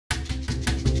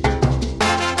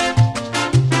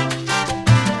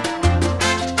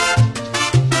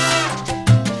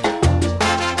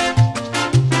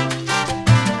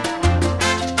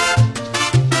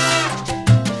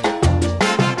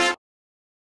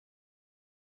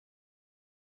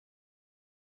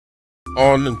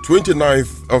On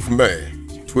 29th of May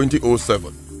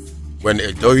 2007, when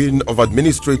a doyen of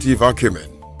administrative acumen,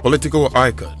 political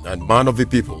icon and man of the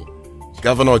people,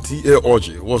 Governor T.A.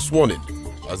 Orji was sworn in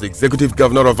as Executive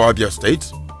Governor of Abia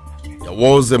State, there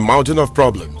was a mountain of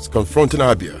problems confronting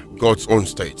Abia, God's own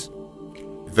state.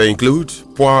 They include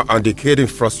poor and decayed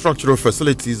infrastructural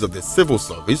facilities of the civil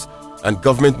service and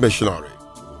government machinery.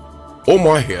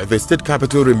 Umuahia, the state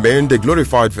capital, remained a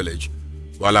glorified village,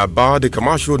 while Aba, the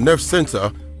commercial nerve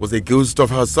center, was a ghost of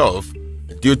herself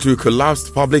due to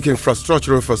collapsed public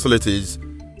infrastructural facilities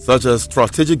such as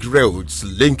strategic roads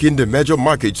linking the major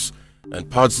markets and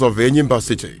parts of Enyimba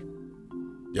city.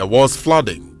 There was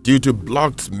flooding due to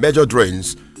blocked major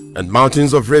drains and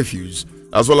mountains of refuse,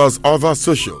 as well as other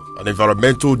social and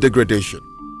environmental degradation.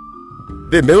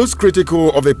 The most critical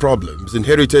of the problems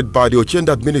inherited by the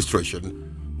Ochenda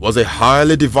administration was a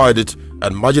highly divided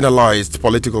and marginalized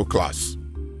political class.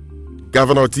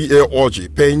 Governor T.A.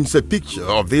 Orji paints a picture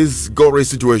of this gory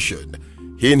situation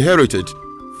he inherited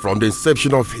from the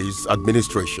inception of his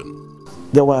administration.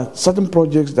 There were certain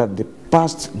projects that the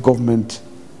past government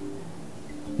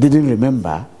didn't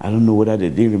remember. I don't know whether they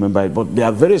didn't remember it, but they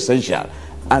are very essential.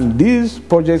 And these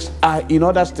projects are in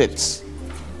other states.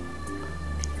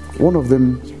 One of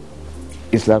them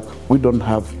is like we don't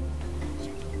have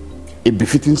a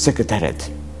befitting secretariat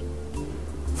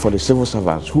for the civil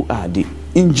servants who are the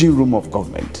engine room of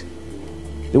government.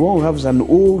 The one we have is an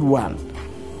old one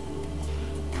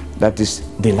that is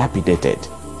dilapidated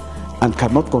and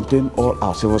cannot contain all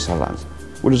our civil servants.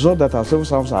 We result that our civil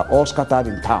servants are all scattered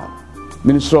in town.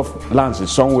 Minister of Lands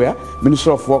is somewhere,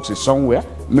 Minister of Works is somewhere,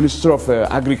 Minister of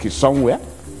Agric is somewhere.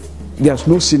 There's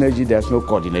no synergy, there's no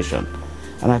coordination.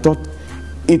 And I thought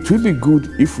it would be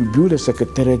good if we build a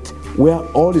secretariat where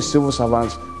all the civil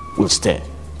servants will stay.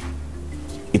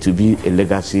 It will be a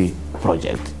legacy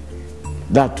project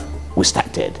that we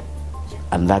started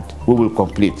and that we will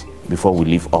complete before we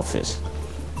leave office.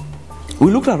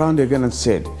 We looked around again and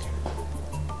said,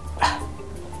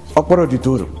 Okporo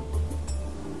Auditorium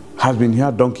has been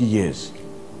here donkey years.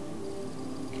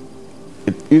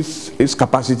 Its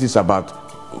capacity is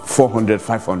about 400,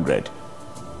 500.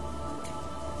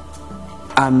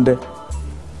 And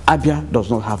Abia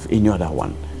does not have any other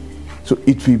one. So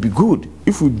it will be good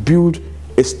if we build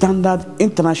a standard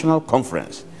international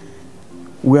conference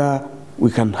where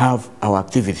we can have our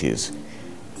activities,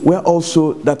 where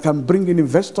also that can bring in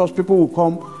investors. People will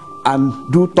come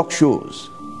and do talk shows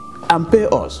and pay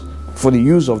us for the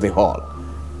use of the hall,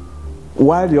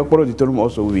 while the Okporo Auditorium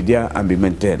also will be there and be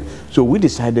maintained. So we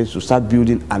decided to start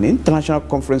building an international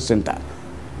conference center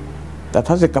that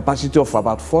has a capacity of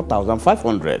about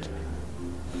 4,500.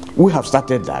 We have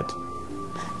started that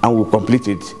and we'll complete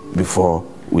it before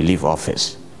we leave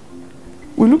office.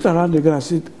 We looked around again and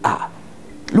said,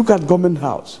 look at Government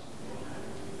House.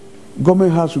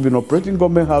 Government House, we've been operating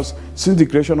Government House since the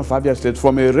creation of Abia State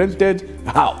from a rented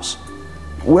house.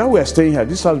 Where we are staying here,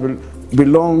 this house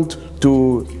belonged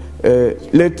to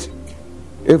late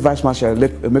Vice Marshal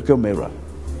Emeka Mera.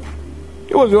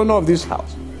 He was the owner of this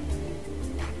house.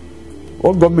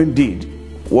 What government did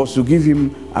was to give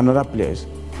him another place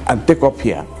and take up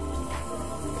here.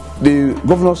 The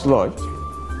Governor's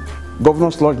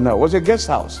Lodge now was a guest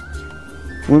house.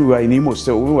 When we were in Imo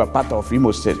State, when we were part of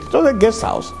Imo State, it was a guest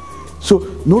house. So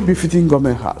no befitting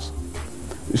government house.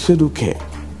 We said, okay,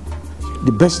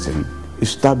 the best thing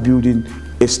is start building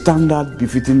a standard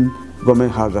befitting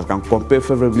government house that can compare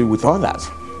favorably with others.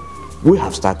 We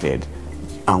have started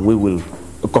and we will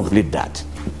complete that.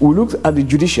 We looked at the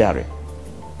judiciary.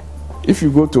 If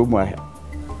you go to Umuahia,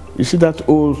 you see that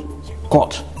old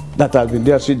court that has been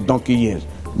there since donkey years.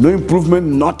 No improvement,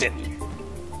 nothing.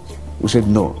 We said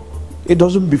no, it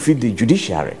doesn't befit the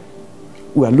judiciary.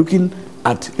 We are looking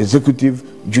at executive,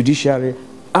 judiciary,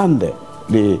 and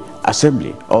the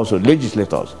assembly, also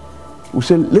legislators. We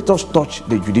said let us touch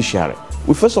the judiciary.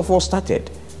 We first of all started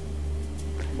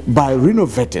by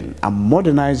renovating and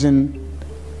modernizing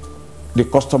the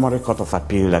customary court of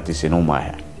appeal that is in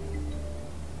Umuahia.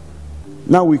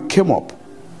 Now we came up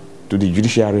to the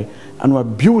judiciary and we're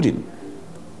building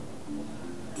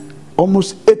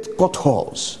almost 8 court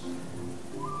halls.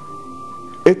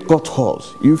 8 court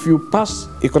halls. If you pass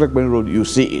Ikorekben Road, you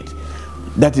see it.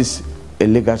 That is a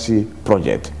legacy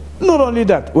project. Not only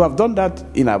that, we have done that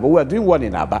in Aba. We are doing one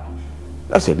in Aba.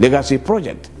 That's a legacy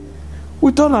project.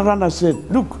 We turned around and said,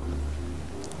 look,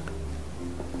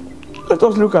 let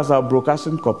us look at our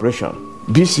broadcasting corporation,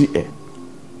 BCA.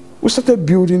 We started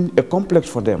building a complex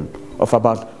for them of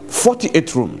about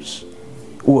 48 rooms.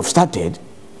 We have started,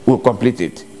 we'll complete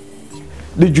it.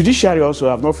 The judiciary also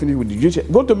have not finished with the judiciary.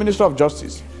 Go to Minister of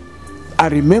Justice. I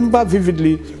remember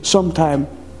vividly sometime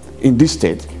in this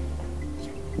state,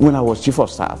 when I was Chief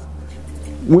of Staff,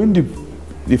 when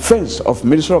the fence of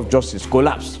Ministry of Justice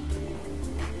collapsed.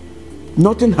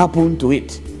 Nothing happened to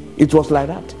it. It was like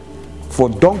that for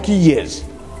donkey years.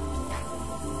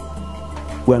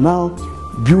 We are now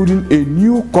building a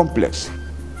new complex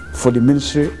for the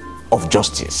Ministry of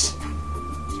Justice.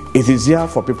 It is here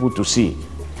for people to see.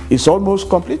 It's almost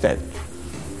completed.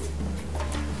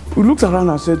 We looked around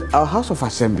and said, our House of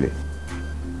Assembly,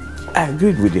 I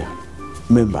agreed with the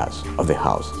members of the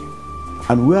House,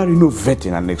 and we are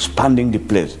renovating and expanding the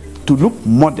place to look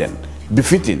modern,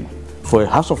 befitting for a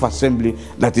House of Assembly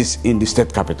that is in the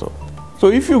state capital. So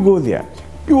if you go there,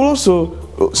 you will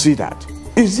also see that.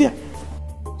 It's there.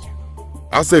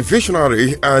 As a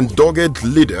visionary and dogged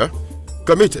leader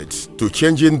committed to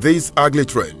changing this ugly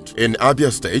trend in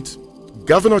Abia State,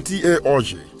 Governor T.A.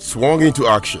 Orji swung into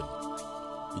action.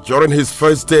 During his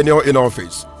first tenure in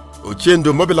office,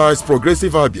 Uchendu mobilized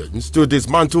progressive Abians to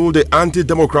dismantle the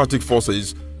anti-democratic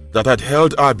forces that had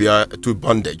held Abia to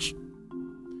bondage.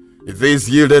 This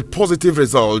yielded positive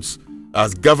results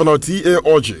as Governor T.A.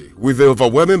 Orji, with the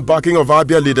overwhelming backing of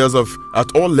Abia leaders at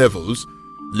all levels,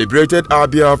 liberated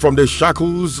Abia from the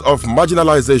shackles of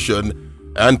marginalization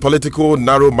and political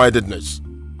narrow-mindedness.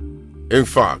 In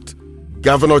fact,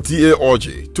 Governor T.A.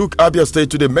 Orji took Abia State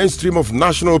to the mainstream of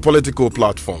national political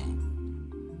platform.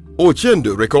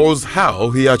 Uchendu recalls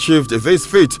how he achieved this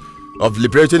feat of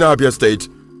liberating Abia State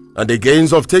and the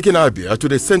gains of taking Abia to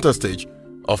the center stage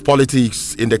of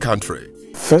politics in the country.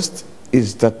 First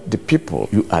is that the people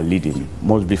you are leading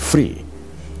must be free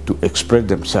to express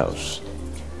themselves.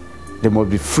 They must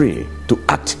be free to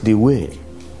act the way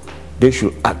they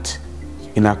should act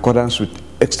in accordance with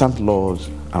extant laws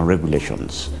and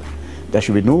regulations. There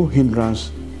should be no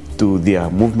hindrance to their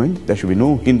movement. There should be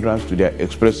no hindrance to their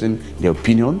expressing their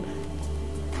opinion.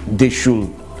 They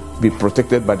should be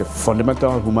protected by the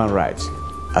fundamental human rights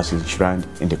as enshrined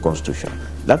in the Constitution.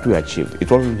 That we achieved.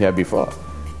 It wasn't here before.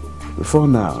 Before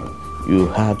now, you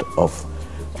heard of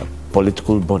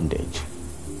political bondage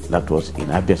that was in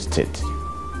Abia State.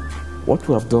 What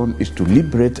we have done is to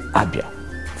liberate Abia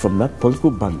from that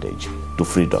political bondage to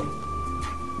freedom.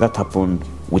 That happened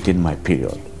within my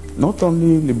period. Not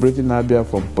only liberating Abia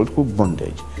from political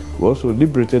bondage, we also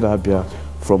liberated Abia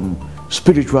from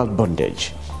spiritual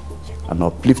bondage and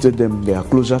uplifted them. They are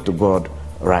closer to God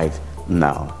right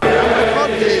now.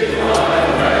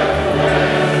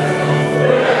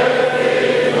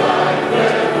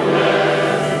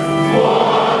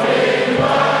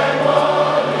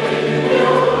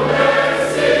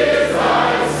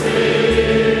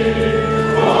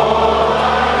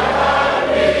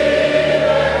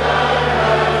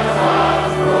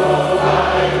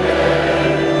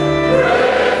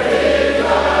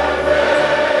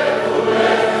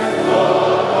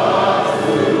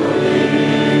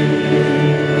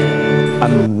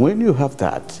 And when you have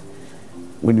that,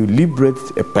 when you liberate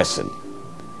a person,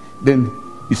 then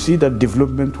you see that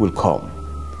development will come.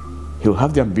 He'll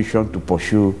have the ambition to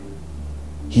pursue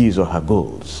his or her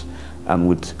goals. And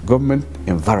with government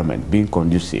environment being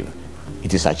conducive,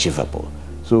 it is achievable.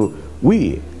 So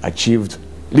we achieved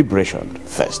liberation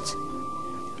first.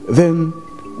 Then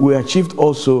we achieved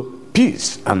also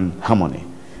peace and harmony,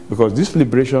 because this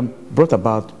liberation brought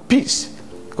about peace.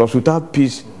 Because without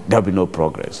peace, there will be no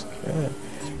progress.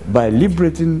 By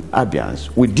liberating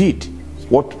Abians, we did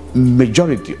what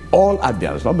majority, all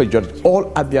Abians, not majority,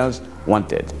 all Abians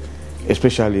wanted,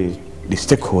 especially the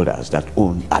stakeholders that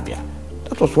own Abia.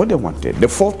 That was what they wanted. They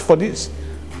fought for this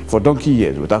for donkey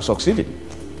years without succeeding.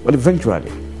 But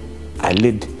eventually, I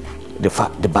led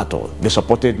the battle. They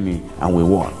supported me and we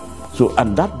won. So,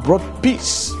 and that brought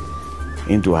peace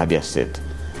into Abia State.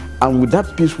 And with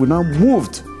that peace, we now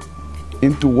moved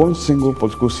into one single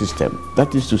political system.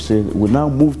 That is to say, we now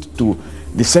moved to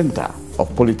the center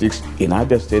of politics in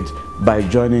Abia State by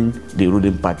joining the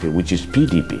ruling party, which is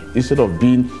PDP, instead of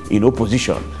being in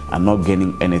opposition and not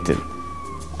gaining anything.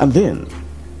 And then,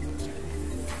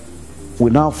 we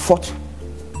now fought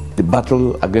the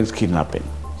battle against kidnapping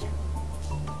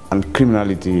and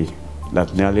criminality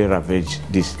that nearly ravaged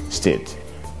this state.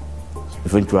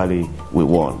 Eventually, we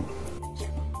won.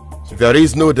 There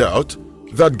is no doubt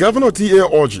that Governor T.A.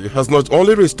 Orji has not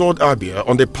only restored Abia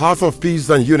on the path of peace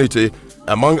and unity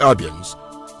among Abians,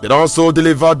 but also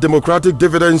delivered democratic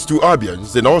dividends to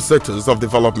Abians in all sectors of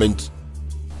development.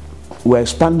 We are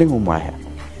expanding Umuahia,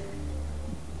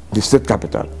 the state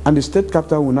capital, and the state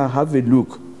capital will now have a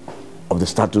look of the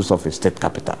status of a state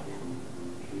capital.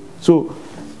 So,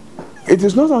 it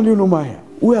is not only in Umuahia.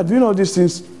 We are doing all these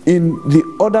things in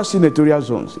the other senatorial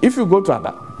zones. If you go to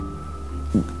Abia,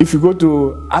 If you go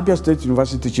to Abia State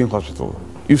University Teaching Hospital,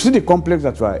 you see the complex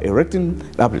that we are erecting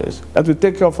that place, that will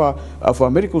take care of our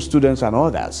medical students and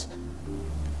others,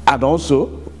 and also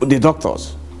the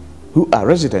doctors who are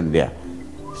resident there.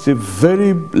 It's a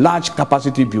very large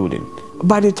capacity building.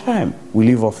 By the time we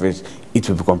leave office, it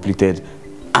will be completed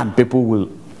and people will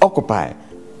occupy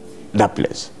that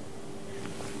place.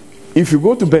 If you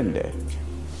go to Bende,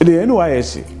 the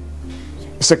NYSC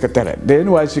Secretariat, the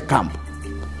NYSC camp,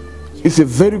 it's a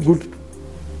very good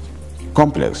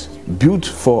complex built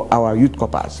for our youth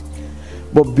corps.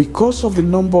 But because of the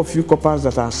number of youth corps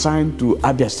that are assigned to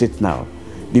Abia State now,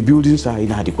 the buildings are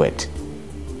inadequate.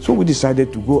 So we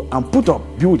decided to go and put up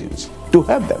buildings to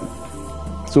help them.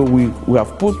 So we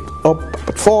have put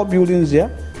up 4 buildings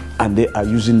here, and they are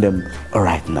using them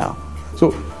right now. So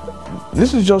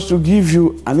this is just to give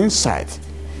you an insight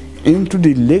into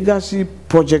the legacy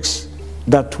projects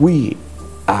that we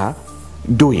are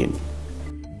doing.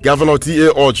 Governor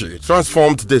T.A. Orji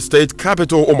transformed the state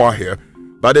capital Umuahia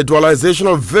by the dualization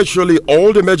of virtually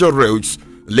all the major roads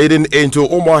leading into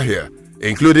Umuahia,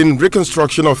 including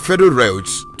reconstruction of federal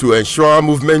roads to ensure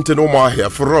movement in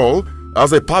Umuahia for all.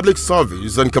 As a public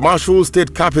service and commercial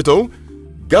state capital,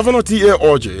 Governor T.A.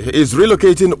 Orji is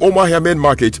relocating Umuahia main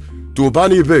market to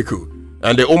Bani Beku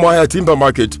and the Umuahia timber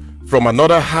market from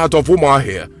another heart of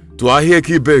Umuahia to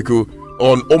Aheki Beku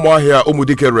on Umuahia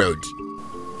Umudike Road.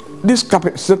 This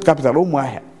state capital,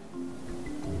 Umuahia,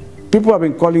 people have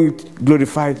been calling it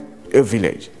glorified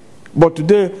village, but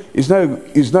today it's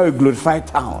now a glorified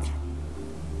town.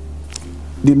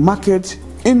 The market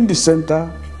in the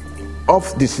center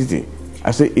of the city, I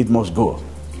say it must go.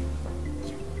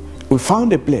 We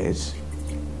found a place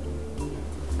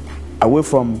away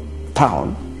from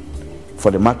town for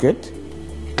the market,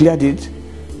 cleared it,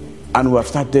 and we have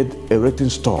started erecting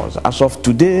stores. As of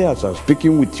today, as I'm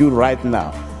speaking with you right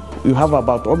now, we have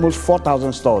about almost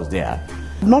 4,000 stores there.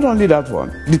 Not only that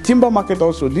one, the timber market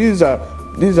also, these are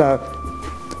things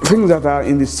that are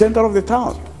in the center of the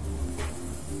town.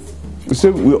 So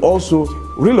we also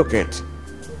relocate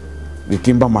the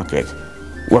timber market.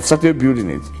 We have started building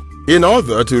it. In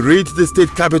order to reach the state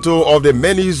capital of the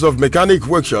menace of mechanic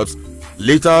workshops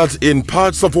littered in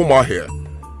parts of Umuahia,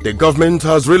 the government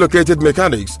has relocated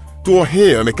mechanics to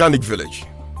Ohia Mechanic Village.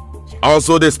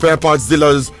 Also, the spare parts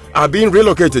dealers are being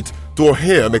relocated to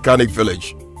Ohia Mechanic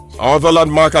Village. Other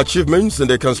landmark achievements in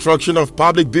the construction of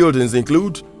public buildings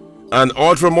include an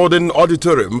ultra-modern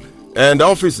auditorium and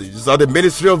offices at the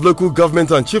Ministry of Local Government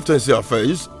and Chieftaincy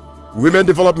Affairs, Women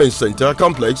Development Center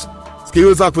Complex,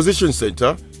 Skills Acquisition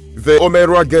Center, the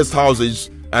Omerua Guest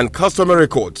Houses, and Customary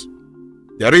Court.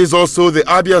 There is also the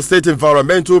Abia State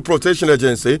Environmental Protection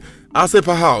Agency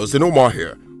Asepa House in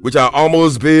Umuahia, which are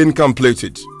almost being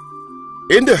completed.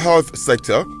 In the health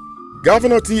sector,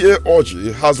 Governor T.A.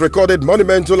 Orji has recorded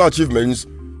monumental achievements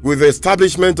with the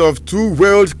establishment of 2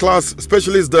 world-class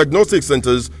specialist diagnostic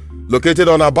centers located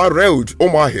on Aba Road,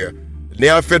 Umuahia,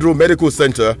 near Federal Medical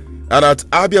Center, and at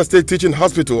Abia State Teaching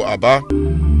Hospital, Aba.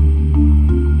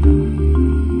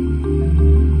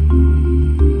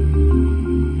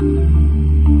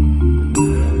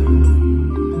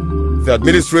 The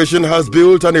administration has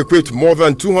built and equipped more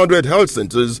than 200 health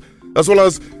centers, as well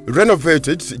as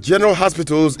renovated general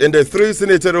hospitals in the 3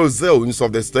 senatorial zones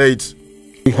of the state.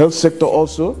 The health sector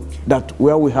also, that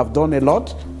where we have done a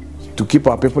lot to keep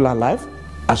our people alive.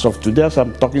 As of today, as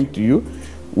I'm talking to you,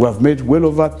 we have made well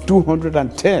over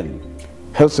 210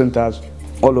 health centers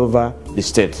all over the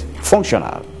state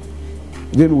functional.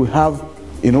 Then we have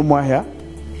in Umuahia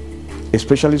a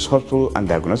specialist hospital and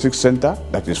diagnostic center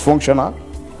that is functional,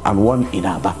 and one in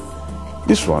Aba.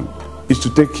 This one is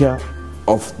to take care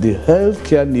of the health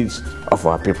care needs of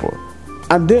our people.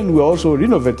 And then we're also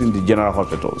renovating the general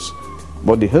hospitals.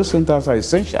 But the health centers are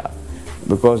essential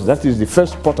because that is the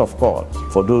first port of call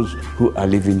for those who are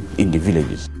living in the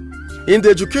villages. In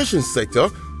the education sector,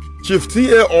 Chief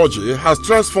T.A. Orji has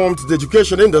transformed the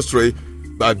education industry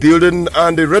by building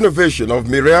and the renovation of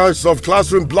myriads of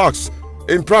classroom blocks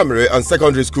in primary and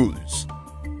secondary schools.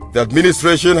 The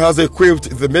administration has equipped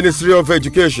the Ministry of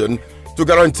Education to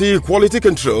guarantee quality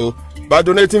control by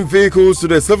donating vehicles to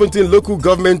the 17 local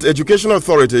government education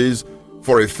authorities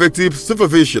for effective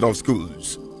supervision of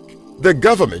schools. The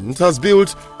government has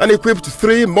built and equipped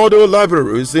 3 model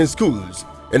libraries in schools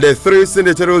in the 3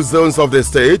 senatorial zones of the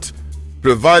state,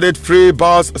 provided free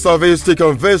bus service to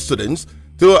convey students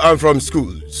to and from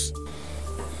schools.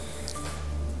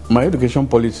 My education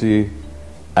policy,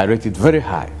 I rate it very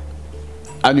high.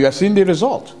 And you are seeing the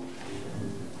result.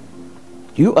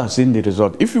 You are seeing the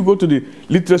result. If you go to the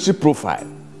literacy profile,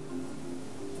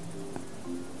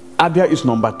 Abia is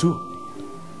number 2.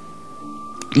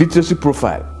 literacy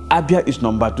profile, Abia is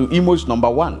number 2, Imo is number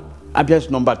 1, Abia is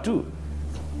number 2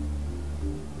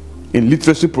 in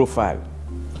literacy profile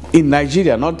in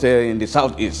Nigeria, not in the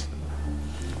southeast.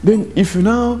 Then if you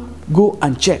now go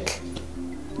and check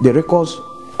the records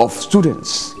of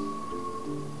students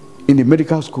in the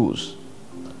medical schools,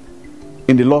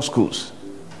 in the law schools,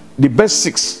 the best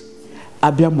 6,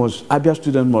 Abia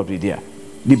student must be there.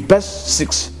 The best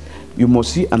 6, you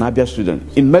must see an Abia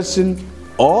student in medicine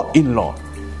or in law.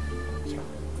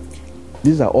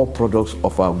 These are all products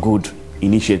of our good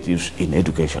initiatives in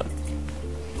education.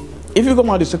 If you come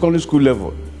at the secondary school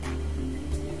level,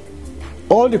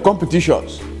 all the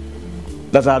competitions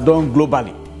that are done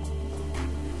globally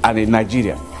and in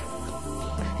Nigeria,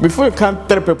 before you count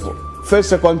 3 people, first,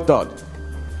 second, third,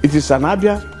 it is an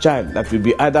Abia child that will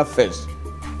be either first,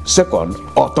 second,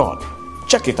 or third.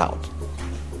 Check it out.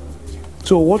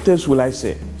 So what else will I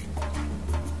say?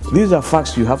 These are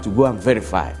facts you have to go and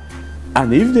verify.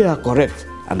 And if they are correct,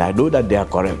 and I know that they are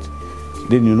correct,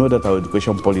 then you know that our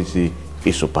education policy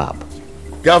is superb.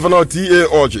 Governor T.A.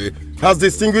 Orji has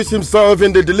distinguished himself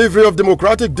in the delivery of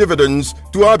democratic dividends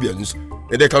to Abians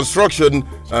in the construction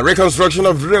and reconstruction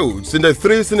of roads in the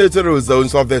 3 senatorial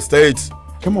zones of the state.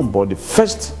 Come on board, the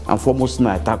first and foremost thing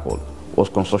I tackled was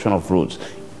construction of roads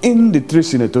in the 3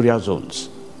 senatorial zones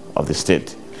of the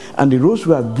state. And the roads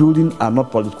we are building are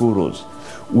not political roads.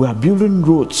 We are building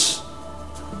roads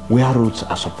where roads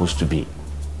are supposed to be.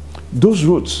 Those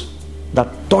roads that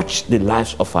touch the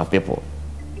lives of our people.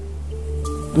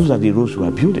 Those are the roads we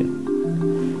are building.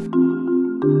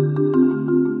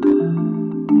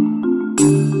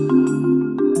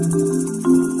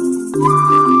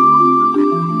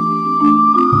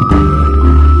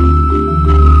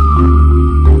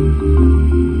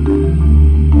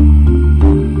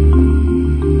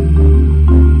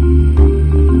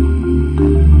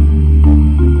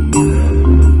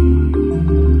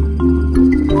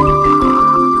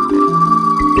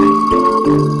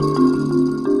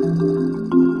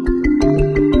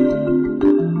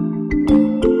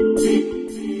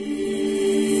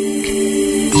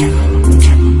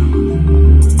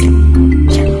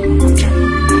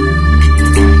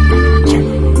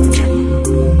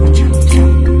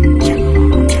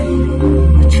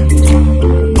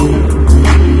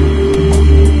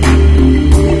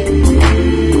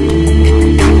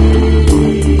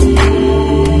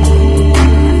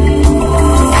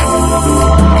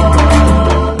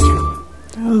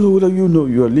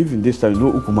 You are living this time, you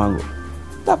know Ukumango.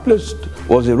 That place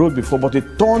was a road before, but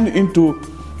it turned into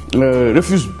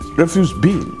refuse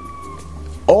bin.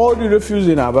 All the refuse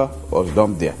in Abia was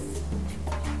dumped there,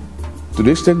 to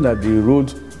the extent that the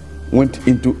road went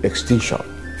into extinction.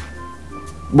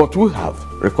 But we have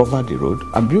recovered the road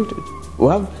and built it. We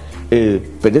have a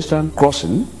pedestrian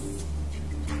crossing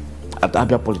at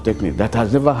Abia Polytechnic that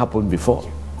has never happened before.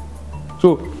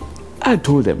 So I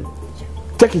told them,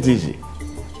 take it easy.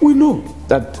 We know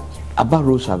that Abia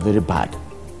roads are very bad.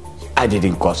 I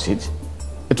didn't cause it.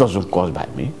 It wasn't caused by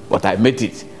me, but I met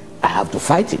it. I have to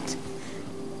fight it.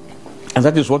 And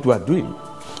that is what we are doing.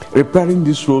 Repairing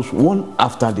these roads one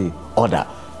after the other.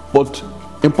 But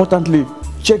importantly,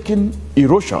 checking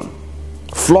erosion,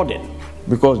 flooding,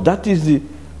 because that is the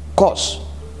cause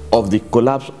of the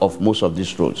collapse of most of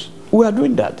these roads. We are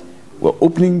doing that. We're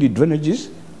opening the drainages,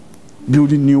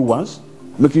 building new ones,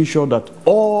 making sure that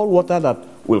all water that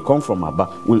will come from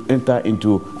Abia will enter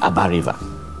into Abia River.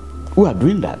 We are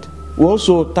doing that. We're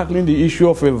also tackling the issue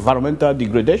of environmental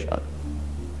degradation.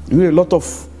 You know, a lot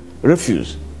of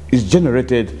refuse is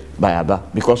generated by Abia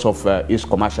because of its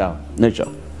commercial nature.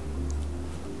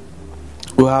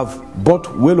 We have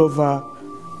bought well over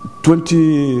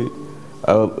 20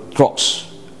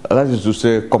 trucks, that is to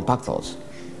say compactors,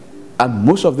 and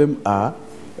most of them are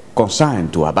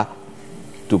consigned to Abia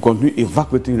to continue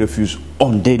evacuating refuse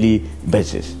on daily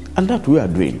basis. And that we are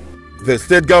doing. The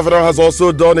state governor has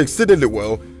also done exceedingly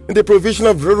well in the provision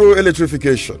of rural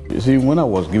electrification. You see, when I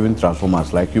was giving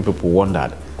transformers, like you people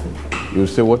wondered, you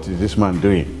say, what is this man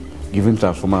doing? Giving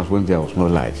transformers when there was no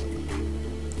light.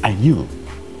 I knew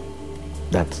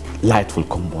that light will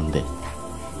come one day.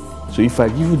 So if I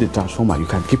give you the transformer, you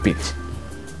can keep it.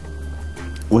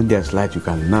 When there's light, you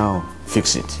can now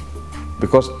fix it.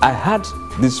 Because I had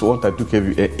this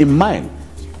 132 kVA in mind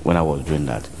when I was doing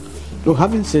that. So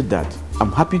having said that,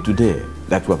 I'm happy today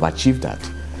that we have achieved that.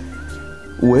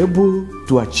 We're able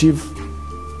to achieve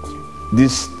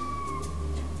this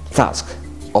task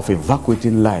of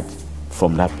evacuating light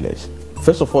from that place.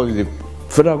 First of all, it's the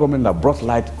federal government that brought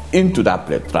light into that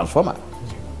place, transformer.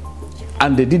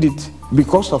 And they did it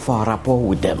because of our rapport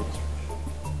with them.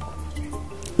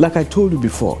 Like I told you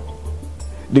before,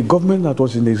 the government that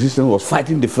was in existence was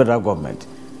fighting the federal government.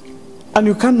 And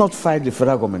you cannot fight the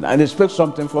federal government and expect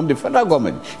something from the federal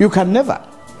government. You can never.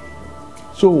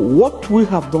 So what we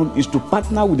have done is to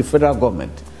partner with the federal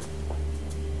government.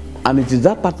 And it is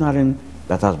that partnering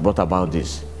that has brought about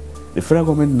this. The federal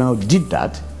government now did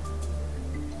that,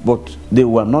 but they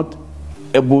were not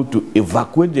able to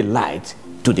evacuate the light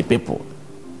to the people.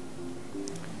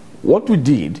 What we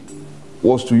did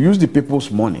was to use the people's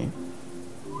money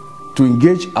to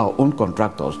engage our own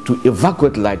contractors to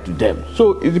evacuate light to them.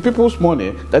 So it's the people's money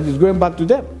that is going back to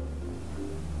them.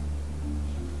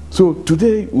 So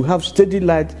today we have steady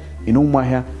light in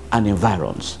Umuahia and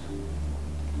environs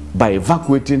by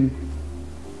evacuating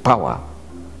power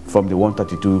from the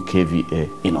 132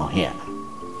 kVA in Ohia.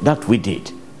 That we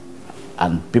did,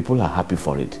 and people are happy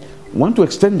for it. We want to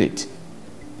extend it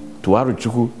to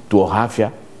Aruchuku, to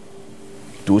Ohafia,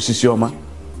 to Osisioma.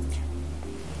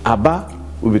 Aba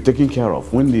will be taken care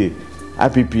of when the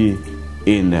IPP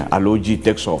in Aloji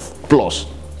takes off, plus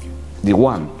the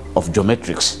one of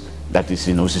geometrics that is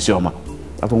in Osisioma.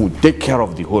 That one will take care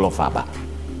of the whole of Aba.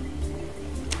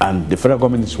 And the federal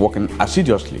government is working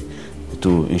assiduously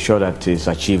to ensure that it's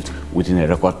achieved within a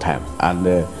record time. And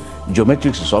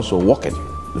geometrics is also working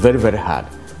very, very hard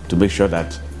to make sure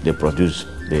that they produce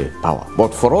the power.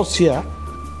 But for us here,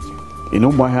 in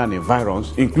Umuahia and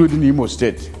environs, including Imo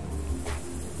State,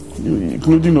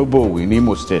 including Obo in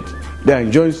Imo State, they are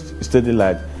enjoying steady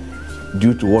light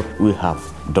due to what we have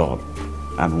done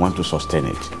and want to sustain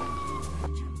it.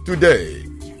 Today,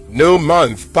 no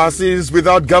month passes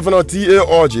without Governor T.A.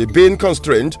 Orji being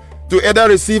constrained to either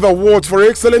receive awards for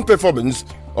excellent performance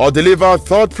or deliver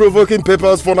thought-provoking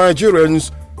papers for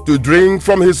Nigerians to drink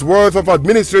from his wealth of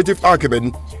administrative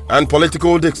acumen and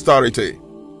political dexterity.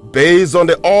 Based on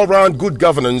the all-round good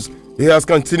governance he has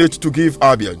continued to give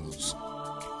Abians.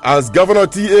 As Governor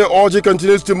T.A. Orji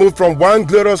continues to move from one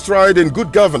glorious stride in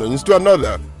good governance to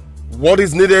another, what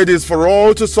is needed is for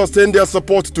all to sustain their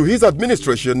support to his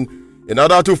administration in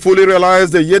order to fully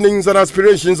realize the yearnings and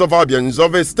aspirations of Abians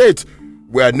of a state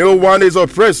where no one is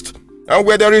oppressed and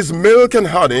where there is milk and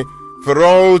honey for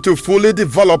all to fully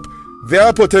develop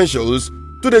their potentials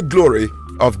to the glory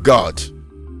of God.